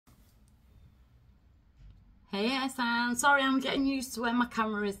Hey, Sam. Sorry, I'm getting used to where my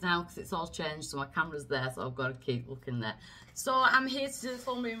camera is now because it's all changed. So my camera's there, so I've got to keep looking there. So I'm here to do the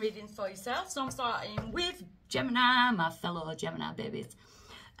full moon reading for yourself. So I'm starting with Gemini, my fellow Gemini babies.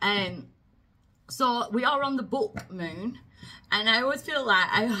 So we are on the book moon. And I always feel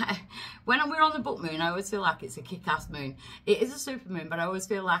like, when we're on the book moon, I always feel like it's a kick-ass moon. It is a super moon, but I always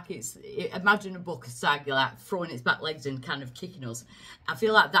feel like imagine a book of sag, like throwing its back legs and kind of kicking us. I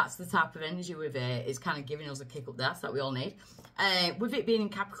feel like that's the type of energy with it. It's kind of giving us a kick up the ass that we all need. With it being in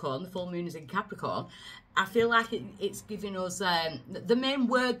Capricorn, the full moon is in Capricorn, I feel like it's giving us, the main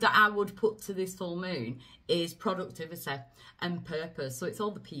word that I would put to this full moon is productivity and purpose. So it's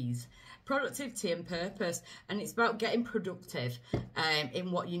all the P's. Productivity and purpose, and it's about getting productive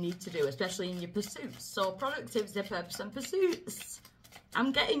in what you need to do, especially in your pursuits. So productivity, purpose and pursuits.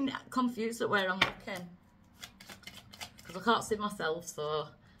 I'm getting confused at where I'm looking because I can't see myself, so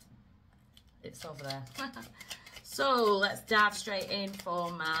it's over there. So let's dive straight in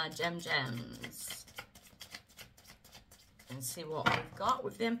for my gems and see what we've got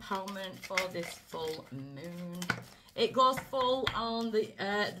with the empowerment for this full moon. It goes full on the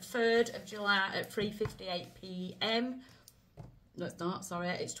 3rd of July at 3:58 p.m. No, it's not, sorry,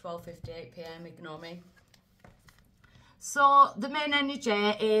 it's 12:58 p.m, ignore me. So the main energy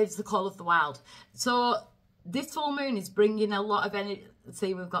is the call of the wild. So this full moon is bringing a lot of energy.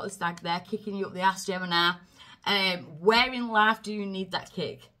 See, we've got the stag there, kicking you up the ass, Gemini. Where in life do you need that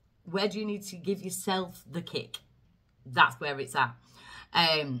kick? Where do you need to give yourself the kick? That's where it's at.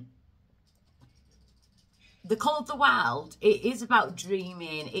 The call of the wild, it is about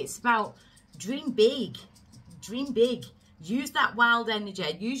dreaming. It's about dream big. Dream big. Use that wild energy.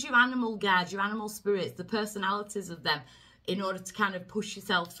 Use your animal guides, your animal spirits, the personalities of them in order to kind of push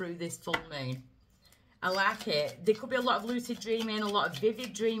yourself through this full moon. I like it. There could be a lot of lucid dreaming, a lot of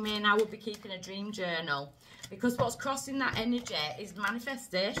vivid dreaming. I would be keeping a dream journal because what's crossing that energy is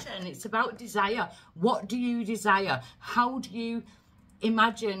manifestation. It's about desire. What do you desire? How do you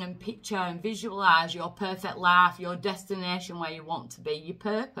imagine and picture and visualize your perfect life, your destination where you want to be, your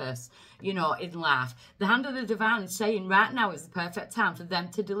purpose, you know, in life? The hand of the divine is saying right now is the perfect time for them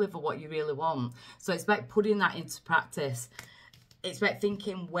to deliver what you really want. So it's about putting that into practice. It's about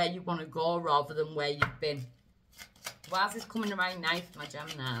thinking where you want to go rather than where you've been. Why is this coming around now for my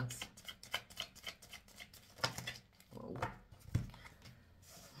Geminis? Whoa.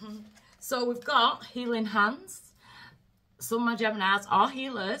 So we've got healing hands. Some of my Geminis are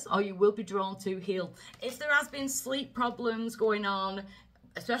healers, or you will be drawn to heal. If there has been sleep problems going on,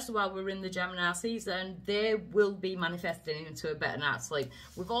 especially while we're in the Gemini season, they will be manifesting into a better night's sleep.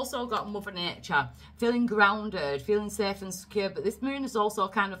 We've also got Mother Nature, feeling grounded, feeling safe and secure, but this moon is also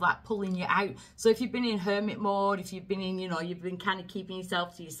kind of like pulling you out. So if you've been in hermit mode, if you've been in, you know, you've been kind of keeping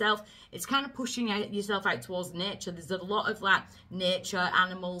yourself to yourself, it's kind of pushing yourself out towards nature. There's a lot of like nature,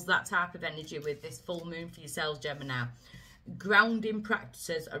 animals, that type of energy with this full moon for yourselves, Gemini. Grounding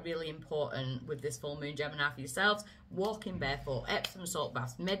practices are really important with this full moon, Gemini, for yourselves. Walking barefoot, Epsom salt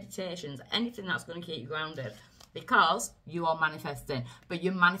baths, meditations, anything that's going to keep you grounded, because you are manifesting, but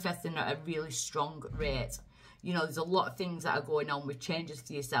you're manifesting at a really strong rate. You know, there's a lot of things that are going on with changes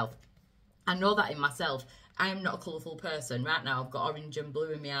for yourself. I know that in myself. I am not a colourful person. Right now I've got orange and blue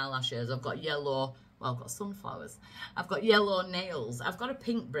in my eyelashes, I've got yellow, well, I've got sunflowers. I've got yellow nails. I've got a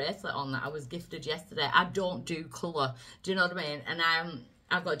pink bracelet on that I was gifted yesterday. I don't do colour. Do you know what I mean? And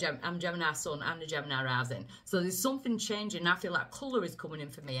I'm Gemini Sun and a Gemini Rising. So there's something changing. I feel like colour is coming in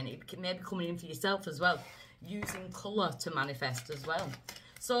for me, and it may be coming in for yourself as well. Using colour to manifest as well.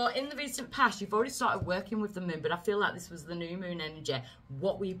 So in the recent past, you've already started working with the moon, but I feel like this was the new moon energy.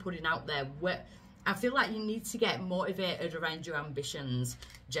 What were you putting out there? I feel like you need to get motivated around your ambitions,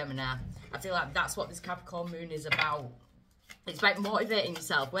 Gemini. I feel like that's what this Capricorn moon is about. It's about motivating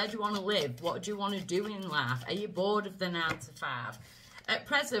yourself. Where do you want to live? What do you want to do in life? Are you bored of the 9 to 5? At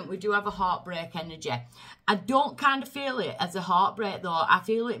present, we do have a heartbreak energy. I don't kind of feel it as a heartbreak, though. I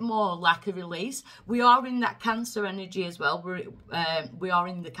feel it more like a release. We are in that Cancer energy as well. We are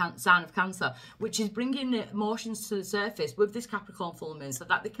in the sign of Cancer, which is bringing the emotions to the surface with this Capricorn full moon so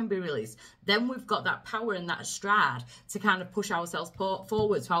that they can be released. Then we've got that power and that stride to kind of push ourselves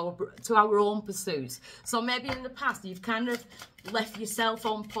forward to our own pursuits. So maybe in the past, you've kind of left yourself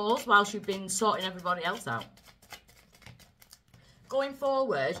on pause whilst you've been sorting everybody else out. Going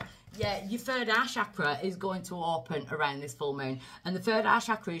forward, yeah, your third eye chakra is going to open around this full moon. And the third eye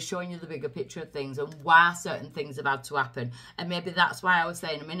chakra is showing you the bigger picture of things and why certain things have had to happen. And maybe that's why I was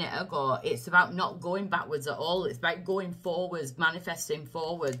saying a minute ago, it's about not going backwards at all. It's about going forwards, manifesting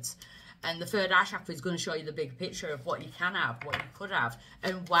forwards. And the third eye chakra is going to show you the big picture of what you can have, what you could have,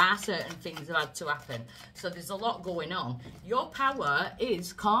 and why certain things have had to happen. So there's a lot going on. Your power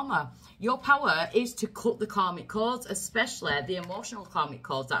is karma. Your power is to cut the karmic cords, especially the emotional karmic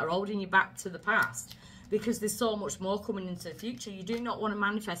cords that are holding you back to the past, because there's so much more coming into the future. You do not want to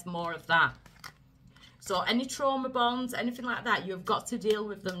manifest more of that. So any trauma bonds, anything like that, you've got to deal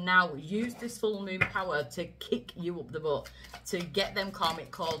with them now. Use this full moon power to kick you up the butt, to get them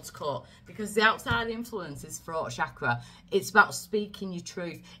karmic cords cut. Because the outside influence is throat chakra. It's about speaking your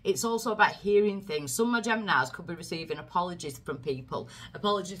truth. It's also about hearing things. Some of my Geminis could be receiving apologies from people.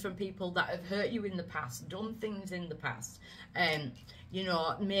 Apologies from people that have hurt you in the past, done things in the past. You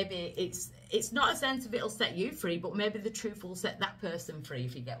know, maybe it's not a sense of it'll set you free, but maybe the truth will set that person free,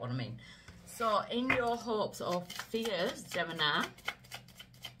 if you get what I mean. So, in your hopes or fears, Gemini,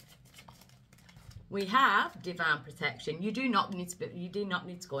 we have divine protection. You do not need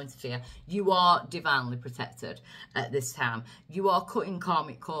to go into fear. You are divinely protected at this time. You are cutting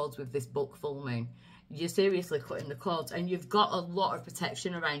karmic cords with this book full moon. You're seriously cutting the cords, and you've got a lot of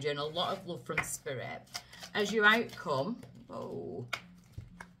protection around you and a lot of love from spirit. As your outcome,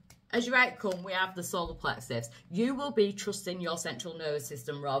 we have the solar plexus. You will be trusting your central nervous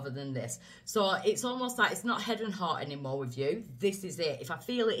system rather than this. So it's almost like it's not head and heart anymore with you. This is it. If I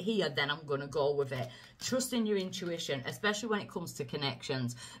feel it here, then I'm going to go with it. Trusting your intuition, especially when it comes to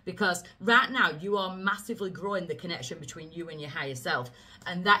connections. Because right now, you are massively growing the connection between you and your higher self.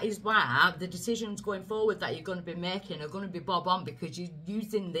 And that is why the decisions going forward that you're going to be making are going to be bob on, because you're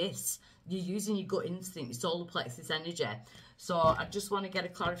using this. You're using your gut instinct, your solar plexus energy. So I just want to get a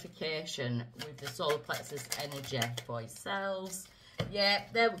clarification with the solar plexus energy for yourselves. Yeah,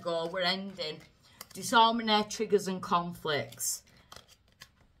 there we go. We're ending. Disharmony, triggers and conflicts.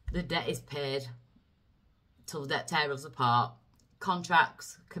 The debt is paid till the debt tears us apart.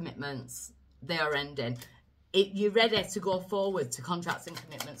 Contracts, commitments, they are ending. You're ready to go forward to contracts and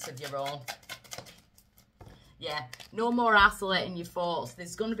commitments of your own. Yeah, no more isolating your thoughts.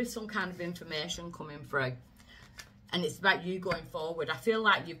 There's going to be some kind of information coming through. And it's about you going forward. I feel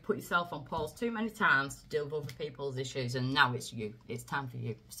like you've put yourself on pause too many times to deal with other people's issues. And now it's you. It's time for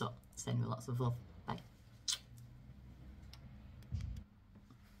you. So, send you lots of love. Bye.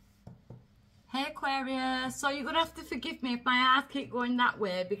 Hey Aquarius, so you're going to have to forgive me if my eyes keep going that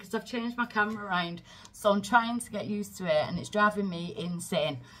way, because I've changed my camera around. So I'm trying to get used to it and it's driving me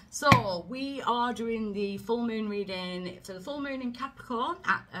insane. So we are doing the full moon reading for the full moon in Capricorn,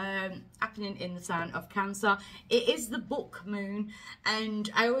 happening in the sign of Cancer. It is the book moon, and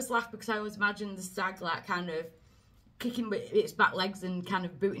I always laugh because I always imagine the stag like kind of kicking with its back legs and kind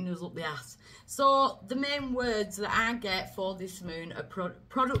of booting us up the ass. So the main words that I get for this moon are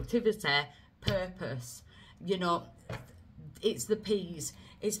productivity, purpose. You know, it's the P's.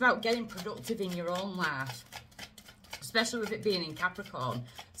 It's about getting productive in your own life, especially with it being in Capricorn.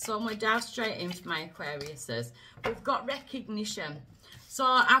 So I'm going to dive straight in for my Aquariuses. We've got recognition. So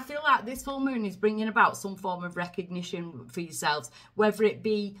I feel like this full moon is bringing about some form of recognition for yourselves, whether it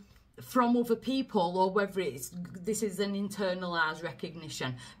be from other people or whether this is an internalized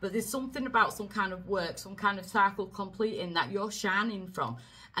recognition. But there's something about some kind of work, some kind of cycle completing that you're shining from.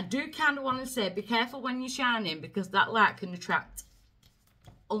 I do kind of want to say, be careful when you're shining, because that light can attract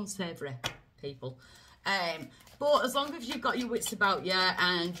unsavoury people. But as long as you've got your wits about you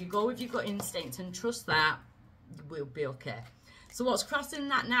and you go with your gut instinct and trust that, we'll be okay. So what's crossing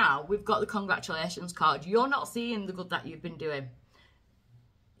that now, we've got the congratulations card. You're not seeing the good that you've been doing.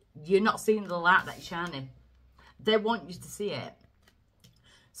 You're not seeing the light that you're shining. They want you to see it.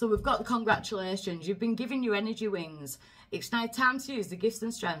 So we've got the congratulations. You've been given your energy wings. It's now time to use the gifts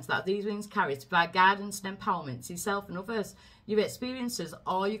and strengths that these wings carry to provide guidance and empowerment to yourself and others, your experiences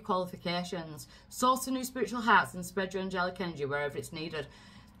or your qualifications. Source to new spiritual hearts and spread your angelic energy wherever it's needed.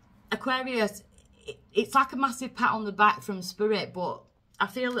 Aquarius, it's like a massive pat on the back from spirit, but I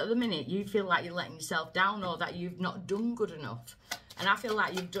feel at the minute you feel like you're letting yourself down or that you've not done good enough. And I feel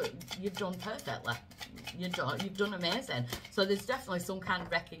like you've done perfectly. You've done amazing. So there's definitely some kind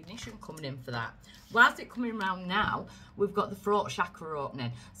of recognition coming in for that. Whilst it coming around now, we've got the throat chakra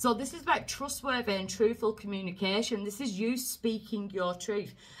opening. So this is about trustworthy and truthful communication. This is you speaking your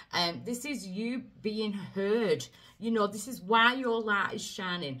truth. This is you being heard. You know, this is why your light is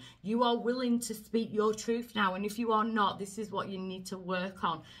shining. You are willing to speak your truth now. And if you are not, this is what you need to work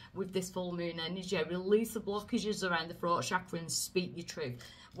on with this full moon energy. Release the blockages around the throat chakra and speak your truth.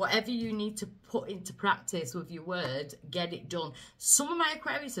 Whatever you need to put into practice with your words, get it done. Some of my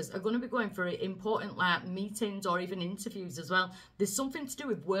Aquariuses are going to be going for important like meetings or even interviews as well. There's something to do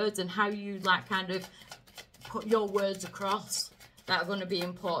with words and how you like kind of put your words across. that are going to be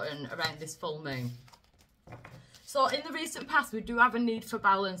important around this full moon. So in the recent past, we do have a need for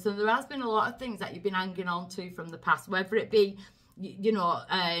balance, and there has been a lot of things that you've been hanging on to from the past, whether it be, you know,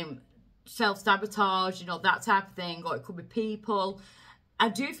 self-sabotage, you know, that type of thing, or it could be people. I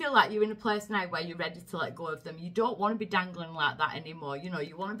do feel like you're in a place now where you're ready to let go of them. You don't want to be dangling like that anymore. You know,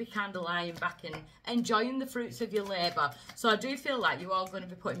 you want to be kind of lying back and enjoying the fruits of your labour. So I do feel like you are going to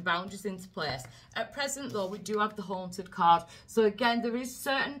be putting boundaries into place. At present, though, we do have the Haunted card. So again, there is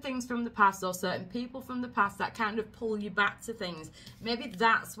certain things from the past or certain people from the past that kind of pull you back to things. Maybe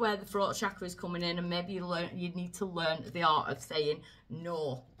that's where the throat chakra is coming in, and maybe you need to learn the art of saying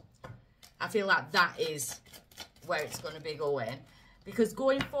no. I feel like that is where it's going to be going. Because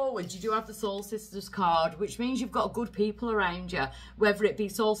going forward, you do have the Soul Sisters card, which means you've got good people around you, whether it be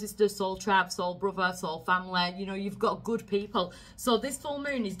soul sisters, soul tribe, soul brother, soul family, you know, you've got good people. So this full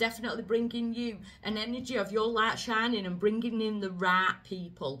moon is definitely bringing you an energy of your light shining and bringing in the right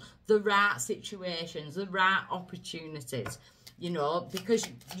people, the right situations, the right opportunities, you know, because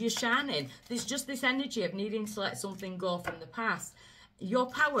you're shining. There's just this energy of needing to let something go from the past. Your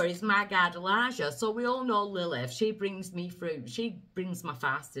power is my guide, Elijah. So we all know Lilith. She brings me through. She brings my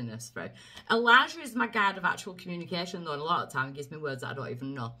fastiness through. Elijah is my guide of actual communication, though, and a lot of the time it gives me words that I don't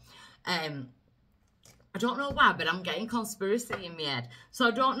even know. I don't know why, but I'm getting conspiracy in my head. So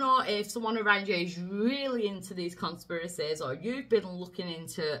I don't know if someone around you is really into these conspiracies, or you've been looking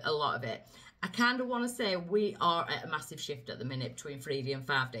into a lot of it. I kind of want to say we are at a massive shift at the minute between 3D and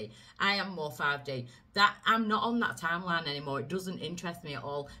 5D. I am more 5D. That I'm not on that timeline anymore. It doesn't interest me at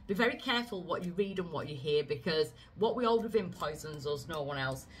all. Be very careful what you read and what you hear, because what we hold within poisons us, no one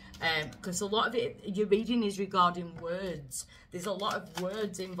else. Because a lot of it, your reading is regarding words. There's a lot of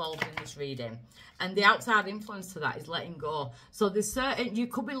words involved in this reading. And the outside influence to that is letting go. So there's certain, you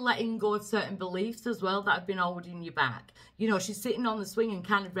could be letting go of certain beliefs as well that have been holding you back. You know, she's sitting on the swing and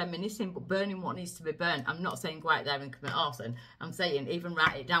kind of reminiscing, but burning what needs to be burnt. I'm not saying go out there and commit arson. I'm saying even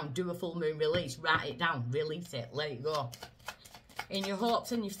write it down. Do a full moon release. Write it down. Release it. Let it go. In your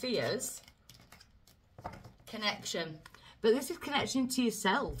hopes and your fears, connection. But this is connection to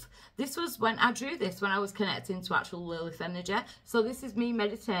yourself. This was when I drew this, when I was connecting to actual Lilith energy. So this is me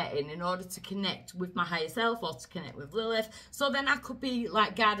meditating in order to connect with my higher self or to connect with Lilith. So then I could be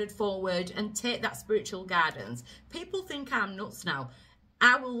like guided forward and take that spiritual guidance. People think I'm nuts now.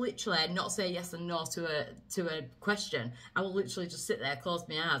 I will literally not say yes and no to a question. I will literally just sit there, close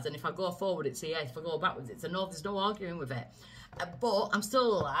my eyes, and if I go forward, it's a yes. If I go backwards, it's a no. There's no arguing with it. But I'm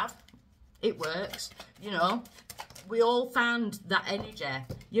still alive. It works, you know. We all found that energy.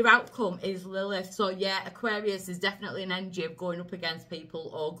 Your outcome is Lilith. So yeah, Aquarius is definitely an energy of going up against people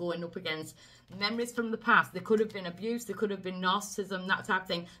or going up against memories from the past. There could have been abuse, there could have been narcissism, that type of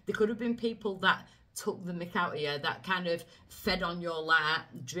thing. There could have been people that took the mick out of you, that kind of fed on your light,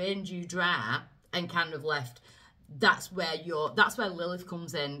 drained you dry, and kind of left. That's where Lilith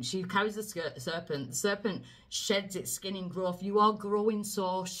comes in. She carries the serpent. The serpent sheds its skin in growth. You are growing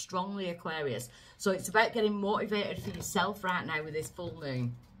so strongly, Aquarius. So it's about getting motivated for yourself right now with this full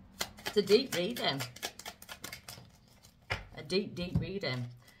moon. It's a deep reading. A deep, deep reading.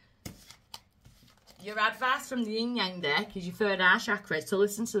 Your advice from the yin yang deck is your third eye chakra. So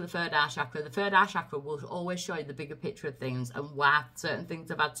listen to the third eye chakra. The third eye chakra will always show you the bigger picture of things and why certain things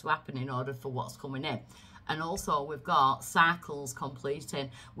have had to happen in order for what's coming in. And also we've got cycles completing.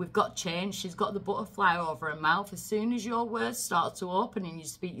 We've got change. She's got the butterfly over her mouth. As soon as your words start to open and you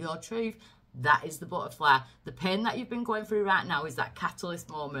speak your truth, that is the butterfly. The pain that you've been going through right now is that catalyst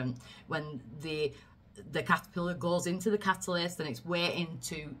moment when the caterpillar goes into the catalyst and it's waiting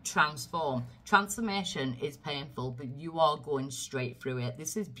to transform. Transformation is painful, but you are going straight through it.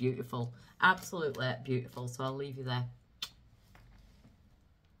 This is beautiful. Absolutely beautiful. So I'll leave you there.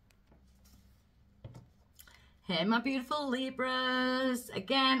 Hey, my beautiful Libras.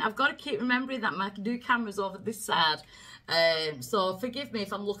 Again, I've got to keep remembering that my new camera's over this side. So forgive me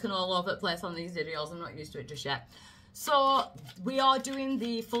if I'm looking all over the place on these videos. I'm not used to it just yet. So we are doing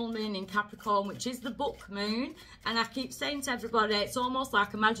the full moon in Capricorn, which is the book moon. And I keep saying to everybody, it's almost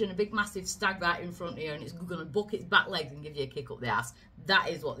like imagine a big massive stag right in front of you and it's going to book its back legs and give you a kick up the ass. That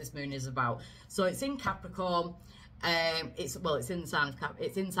is what this moon is about. So it's in Capricorn. It's in the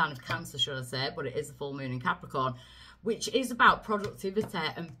sign of Cancer, should I say, but it is the full moon in Capricorn, which is about productivity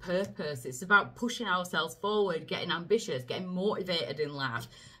and purpose. It's about pushing ourselves forward, getting ambitious, getting motivated in life,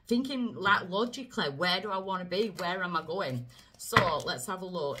 thinking like logically, where do I want to be? Where am I going? So let's have a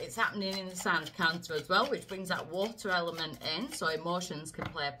look. It's happening in the sign of Cancer as well, which brings that water element in, so emotions can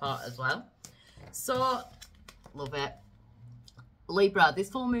play a part as well. So love it. Libra, this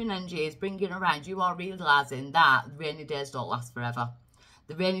full moon energy is bringing around, you are realising that rainy days don't last forever.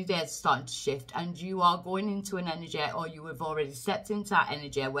 The rainy days are starting to shift, and you are going into an energy, or you have already stepped into that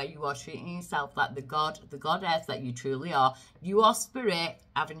energy where you are treating yourself like the goddess that you truly are. You are spirit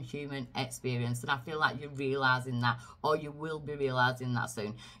having human experience, and I feel like you're realising that, or you will be realising that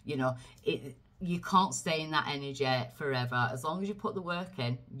soon. You know, you can't stay in that energy forever. As long as you put the work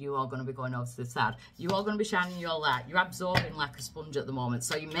in, you are going to be going over to the side. You are going to be shining your light. You're absorbing like a sponge at the moment,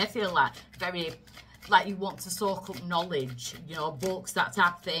 so you may feel like like you want to soak up knowledge, you know, books, that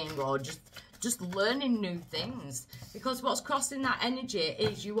type of thing, or just learning new things. Because what's crossing that energy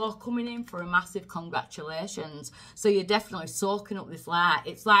is you are coming in for a massive congratulations. So you're definitely soaking up this light.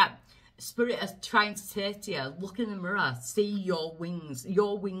 It's like Spirit is trying to say to you, look in the mirror, see your wings.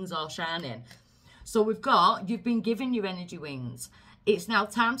 Your wings are shining. So you've been given your energy wings. It's now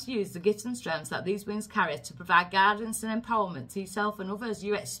time to use the gifts and strengths that these wings carry to provide guidance and empowerment to yourself and others.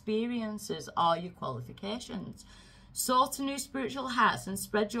 Your experiences are your qualifications. Soar to new spiritual heights and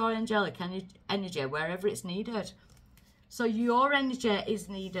spread your angelic energy wherever it's needed. So your energy is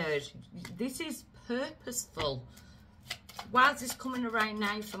needed. This is purposeful. Why is this coming around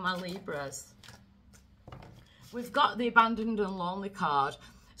now for my Libras? We've got the abandoned and lonely card.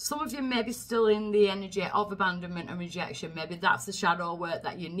 Some of you may be still in the energy of abandonment and rejection. Maybe that's the shadow work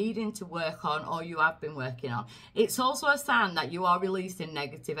that you're needing to work on, or you have been working on. It's also a sign that you are releasing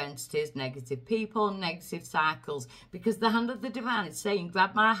negative entities, negative people, negative cycles, because the hand of the divine is saying,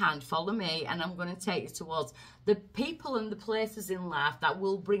 grab my hand, follow me, and I'm going to take you towards the people and the places in life that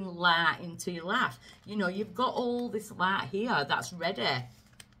will bring light into your life. You know, you've got all this light here that's ready.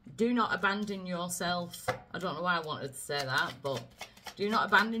 Do not abandon yourself. I don't know why I wanted to say that, but do not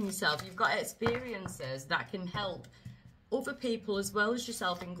abandon yourself. You've got experiences that can help other people as well as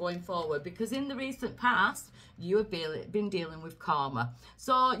yourself in going forward, because in the recent past you have been dealing with karma.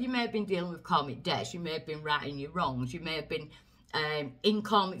 So you may have been dealing with karmic debts, you may have been righting your wrongs, you may have been in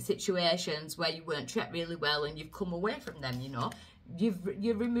karmic situations where you weren't treated really well and you've come away from them. You know,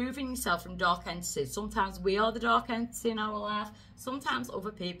 you're removing yourself from dark entities. Sometimes we are the dark entity in our life, sometimes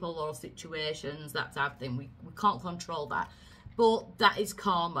other people or situations, that type of thing. We can't control that. But that is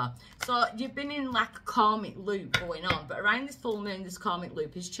karma. So you've been in like a karmic loop going on. But around this full moon, this karmic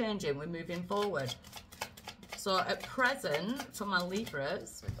loop is changing. We're moving forward. So at present, for my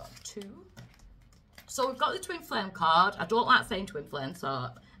Libras, we've got 2. So we've got the twin flame card. I don't like saying twin flame, so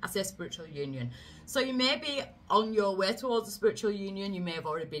I say spiritual union. So you may be on your way towards the spiritual union. You may have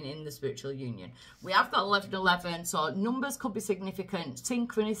already been in the spiritual union. We have got 1111, so numbers could be significant.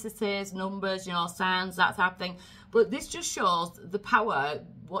 Synchronicities, numbers, you know, signs, that type of thing. But this just shows the power,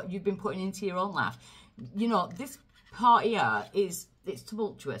 what you've been putting into your own life. You know, this part here it's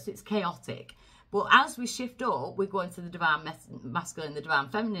tumultuous, it's chaotic. But as we shift up, we go into the divine masculine, the divine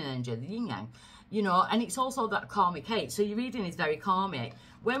feminine energy, the yin yang. You know, and it's also that karmic hate. So your reading is very karmic.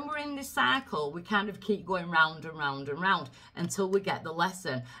 When we're in this cycle, we kind of keep going round and round and round until we get the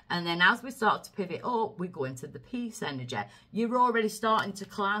lesson. And then as we start to pivot up, we go into the peace energy. You're already starting to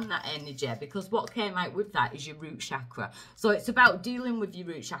climb that energy, because what came out with that is your root chakra. So it's about dealing with your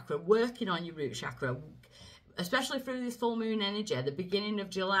root chakra, working on your root chakra, especially through this full moon energy, the beginning of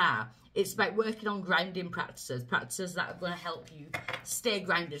July. It's about working on grounding practices that are going to help you stay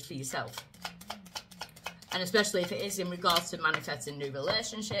grounded for yourself. And especially if it is in regards to manifesting new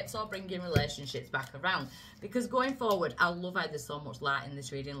relationships or bringing relationships back around. Because going forward, I love how there's so much light in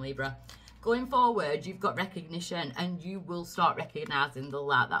this reading, Libra. Going forward, you've got recognition, and you will start recognising the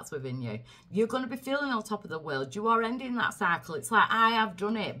light that's within you. You're going to be feeling on top of the world. You are ending that cycle. It's like, I have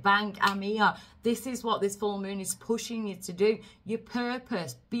done it. Bang, I'm here. This is what this full moon is pushing you to do. Your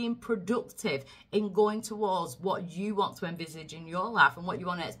purpose, being productive in going towards what you want to envisage in your life and what you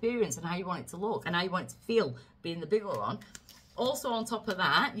want to experience and how you want it to look and how you want it to feel, being the bigger one. Also on top of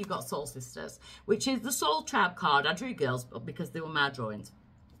that, you've got Soul Sisters, which is the Soul Tribe card. I drew girls because they were my drawings.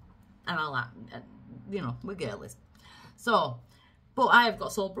 And I like, you know, we're girlies. So, but I have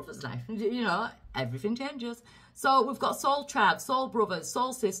got soul brothers now. You know, everything changes. So we've got soul tribe, soul brothers,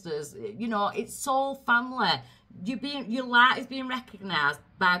 soul sisters. You know, it's soul family. Your light is being recognised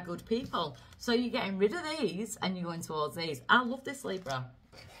by good people. So you're getting rid of these and you're going towards these. I love this, Libra.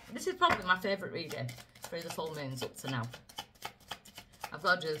 This is probably my favourite reading through the full moons up to now. I've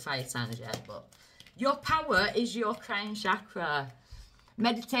got to do the fire signs yet, but your power is your crown chakra.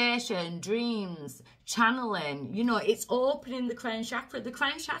 Meditation, dreams, channeling, you know, it's opening the crown chakra. The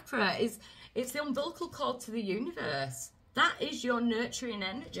crown chakra it's the umbilical cord to the universe. That is your nurturing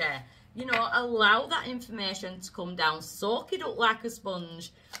energy. You know, allow that information to come down, soak it up like a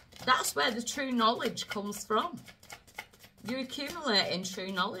sponge. That's where the true knowledge comes from. You're accumulating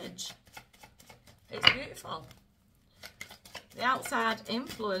true knowledge. It's beautiful. The outside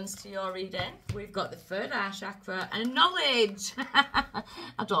influence to your reading, we've got the third eye chakra and knowledge.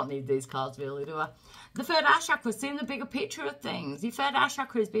 I don't need these cards really, do I? The third eye chakra, seeing the bigger picture of things. Your third eye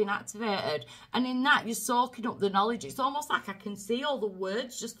chakra is being activated, and in that you're soaking up the knowledge. It's almost like I can see all the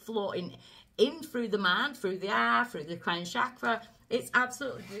words just floating in through the mind, through the eye, through the crown chakra. It's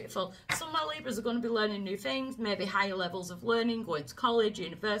absolutely beautiful. Some of my Libras are going to be learning new things, maybe higher levels of learning, going to college,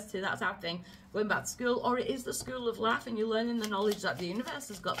 university, that's happening, going back to school, or it is the school of life and you're learning the knowledge that the universe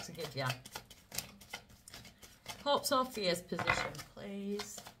has got to give you. Hopes or fears position,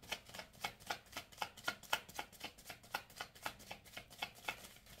 please.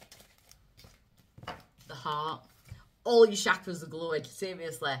 The heart. All your chakras are glowing,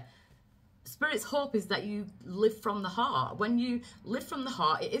 seriously. Spirit's hope is that you live from the heart. When you live from the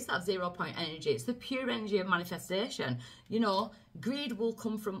heart, it is that 0 point energy. It's the pure energy of manifestation. You know, greed will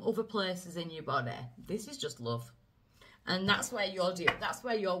come from other places in your body. This is just love. And that's where you're doing, that's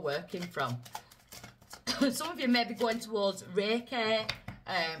where you're working from. Some of you may be going towards Reiki,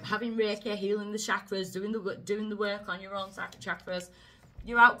 having Reiki, healing the chakras, doing the work on your own chakras.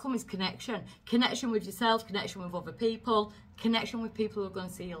 Your outcome is connection. Connection with yourself, connection with other people, connection with people who are going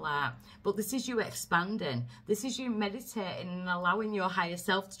to see your light. But this is you expanding. This is you meditating and allowing your higher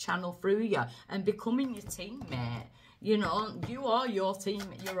self to channel through you and becoming your teammate. You know, you are your team,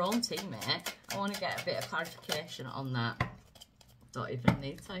 your own teammate. I want to get a bit of clarification on that. Don't even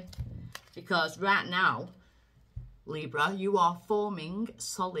need to. Because right now, Libra, you are forming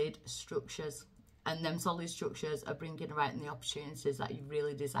solid structures. And them solid structures are bringing about the opportunities that you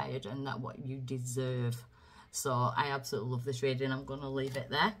really desired and that what you deserve. So I absolutely love this reading. I'm going to leave it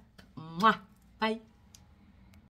there. Mwah. Bye.